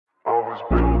was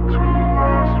built to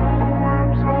last with the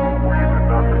webs I'm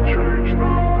weaving. I could change the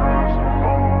past with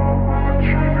all I'm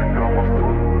achieving. Got my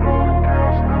foot on the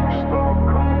gas, never stop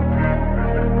competing.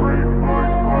 If you break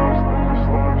like glass, then this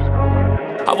life's gonna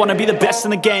end. I wanna be the best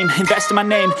in the game, invest in my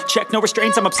name. Check no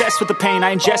restraints, I'm obsessed with the pain.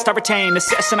 I ingest, I retain,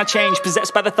 assess and I change.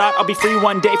 Possessed by the thought I'll be free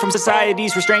one day from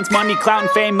society's restraints. Money, clout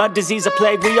and fame, mud, disease, a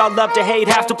plague. We all love to hate,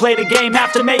 have to play the game,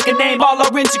 have to make a name. All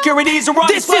our insecurities are on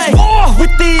display. This is war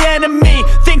with the enemy,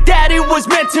 think that it was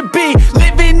meant to be.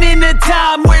 Living in a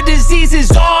time where disease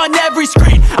is on every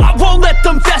screen. I won't let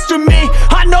them fester me,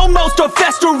 I know most are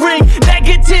festering.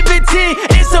 Negativity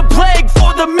is a plague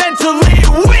for the mentally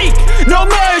weak. No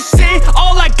mercy,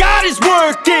 all I got is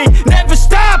working. Never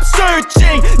stop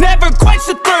searching, never quench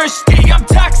the thirsty. I'm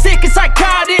toxic and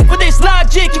psychotic, with this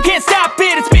logic you can't stop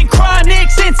it. It's been chronic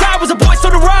since I was a boy, so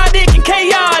neurotic and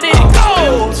chaotic.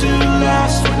 Built to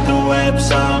last with the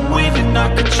webs I'm weaving.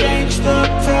 I could change the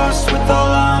past with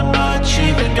all I'm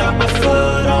achieving. Got my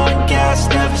foot on gas,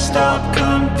 never stop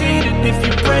competing. If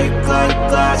you break like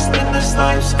glass, then this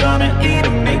life's gonna eat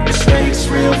 'em. Make mistakes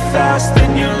real fast,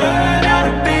 then you learn how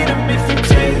to beat 'em. If you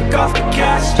take off the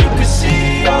cast, you can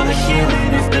see all the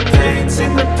healing. If the pain's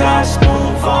in the past,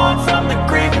 move on from the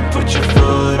grave and put your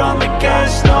foot on the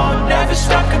gas. No, never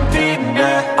stop competing,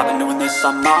 yeah. I've been doing this,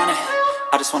 I'm on it.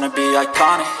 I just wanna be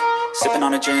iconic. Sipping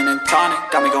on a gin and tonic,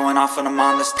 got me going off when I'm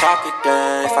on this topic,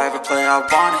 yeah. If I ever play, I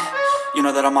want it. You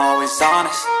know that I'm always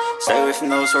honest. Stay away from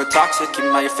those who are toxic. Keep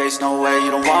them out your face, no way, you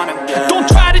don't want them, yeah. Don't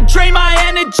try to drain my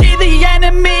energy. The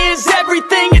enemy is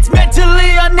everything. It's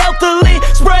mentally, unhealthily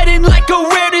spreading like a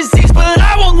rare disease, but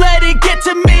I won't let it get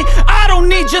to me. I don't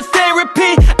need your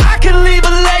therapy. I can leave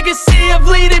a legacy of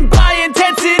leading by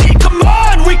intensity. Come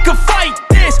on, we can fight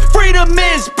this. Freedom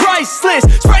is priceless,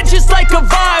 spread just like a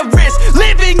virus.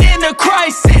 Living in a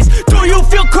crisis. Do you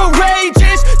feel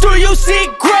courageous? Do you seek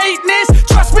greatness?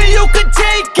 Trust me, you can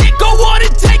take it. Go on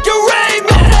and take your aim,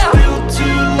 yeah. Built to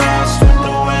last with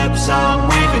the webs I'm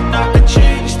weaving. I could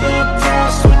change the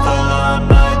past with all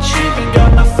I'm achieving.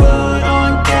 Got my foot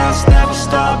on gas, never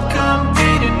stop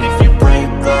competing. If you break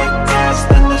like glass,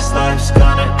 then this life's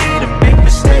gonna eat 'em. Make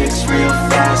mistakes real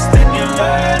fast, then you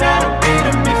learn how to beat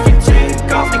 'em. If you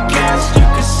take off the cast, you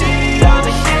can see all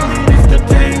the healing. If the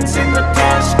pain's in the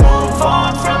past, move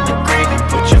on from the grave and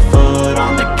put your foot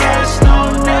on the gas.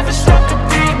 No, never stop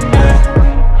competing, yeah.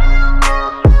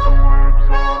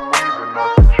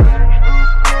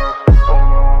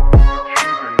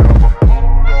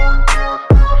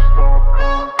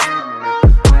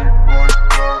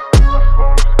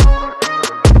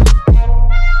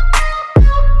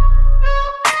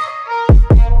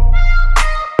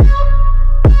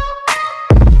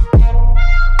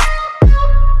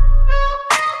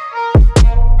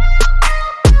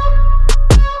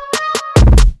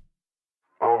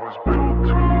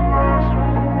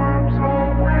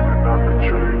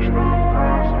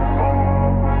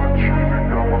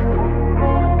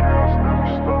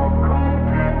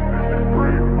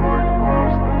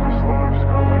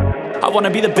 I wanna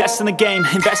be the best in the game,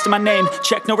 invest in my name.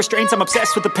 Check no restraints, I'm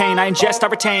obsessed with the pain. I ingest, I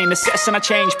retain, assess and I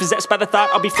change. Possessed by the thought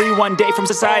I'll be free one day from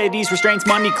society's restraints.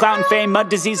 Money, clout and fame, mud,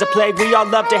 disease, a plague. We all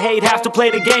love to hate, have to play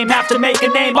the game, have to make a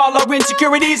name. All our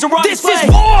insecurities are on display. This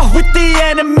is war with the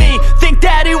enemy, think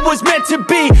that it was meant to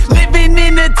be. Living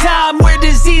in a time where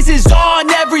disease is on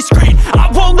every screen. I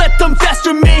won't let them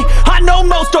fester me, I know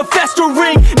most are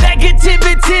festering.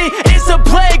 Negativity is a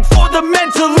plague for the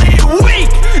mentally weak.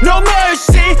 No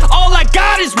mercy, all I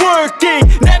got is working.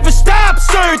 Never stop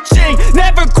searching,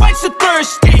 never quench the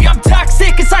thirsty. I'm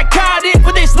toxic and psychotic,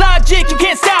 with this logic you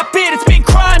can't stop it. It's been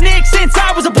chronic since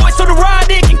I was a boy, so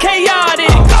neurotic and chaotic.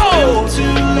 Built to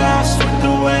last with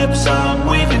the webs I'm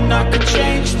weaving. I could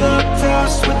change the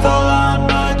past with all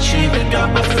I'm achieving.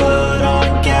 Got my foot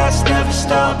on gas, never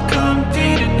stop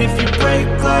competing. If you break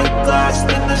like glass,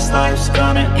 then this life's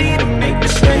gonna eat 'em. Make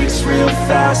mistakes real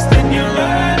fast, then you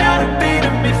learn how to beat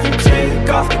 'em. If you take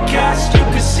off the cast, you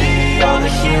can see all the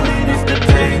healing. If the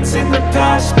pain's in the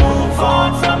past, move on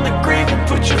from the grave and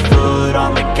put your foot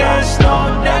on the gas.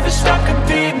 No, never stop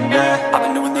competing, yeah. I've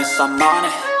been doing this, I'm on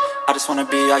it. I just wanna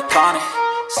be iconic.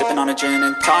 Sipping on a gin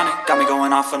and tonic, got me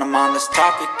going off when I'm on this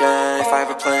topic, yeah. If I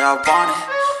ever play, I want it.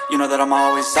 You know that I'm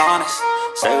always honest.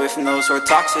 Stay away from those who are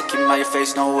toxic. Keep them out your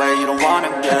face, no way, you don't want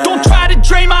them, yeah. Don't try to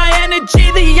drain my energy.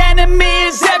 The enemy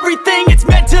is everything. It's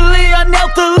mentally,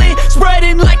 unhealthily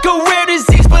spreading like a rare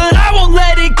disease, but I won't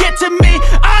let it get to me.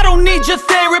 I don't need your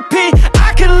therapy.